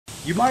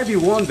You might be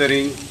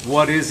wondering,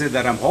 what is it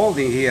that I'm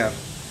holding here?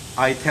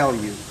 I tell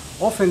you,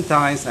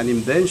 oftentimes an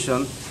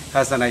invention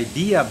has an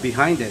idea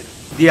behind it.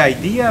 The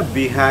idea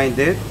behind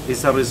it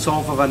is a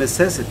result of a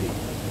necessity,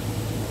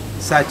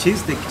 such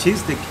as the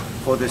joystick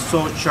for the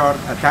saw shark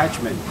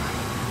attachment.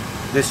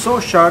 The saw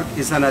shark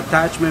is an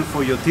attachment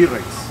for your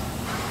T-Rex.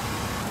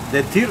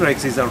 The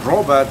T-Rex is a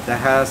robot that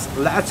has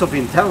lots of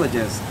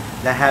intelligence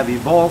that have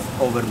evolved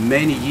over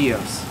many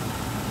years.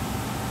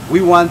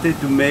 We wanted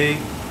to make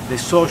the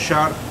saw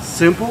shark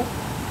simple,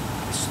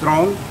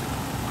 strong,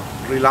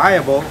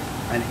 reliable,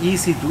 and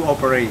easy to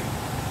operate.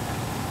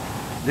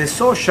 The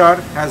saw shark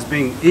has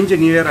been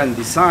engineered and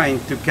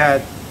designed to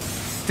cut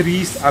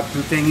trees up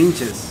to 10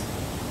 inches.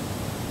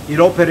 It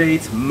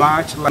operates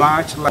much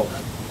lower,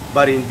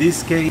 but in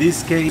this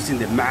case, in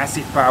the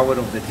massive power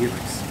of the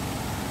T-Rex.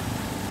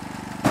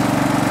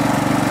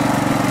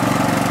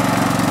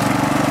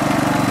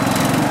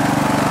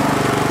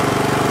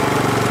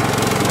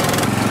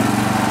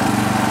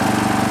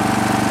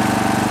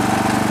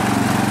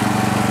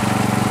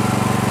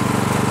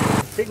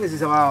 Thickness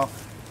is about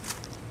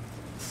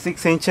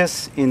 6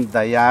 inches in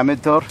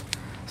diameter,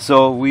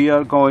 so we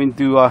are going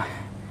to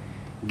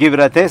give it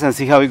a test and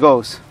see how it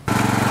goes.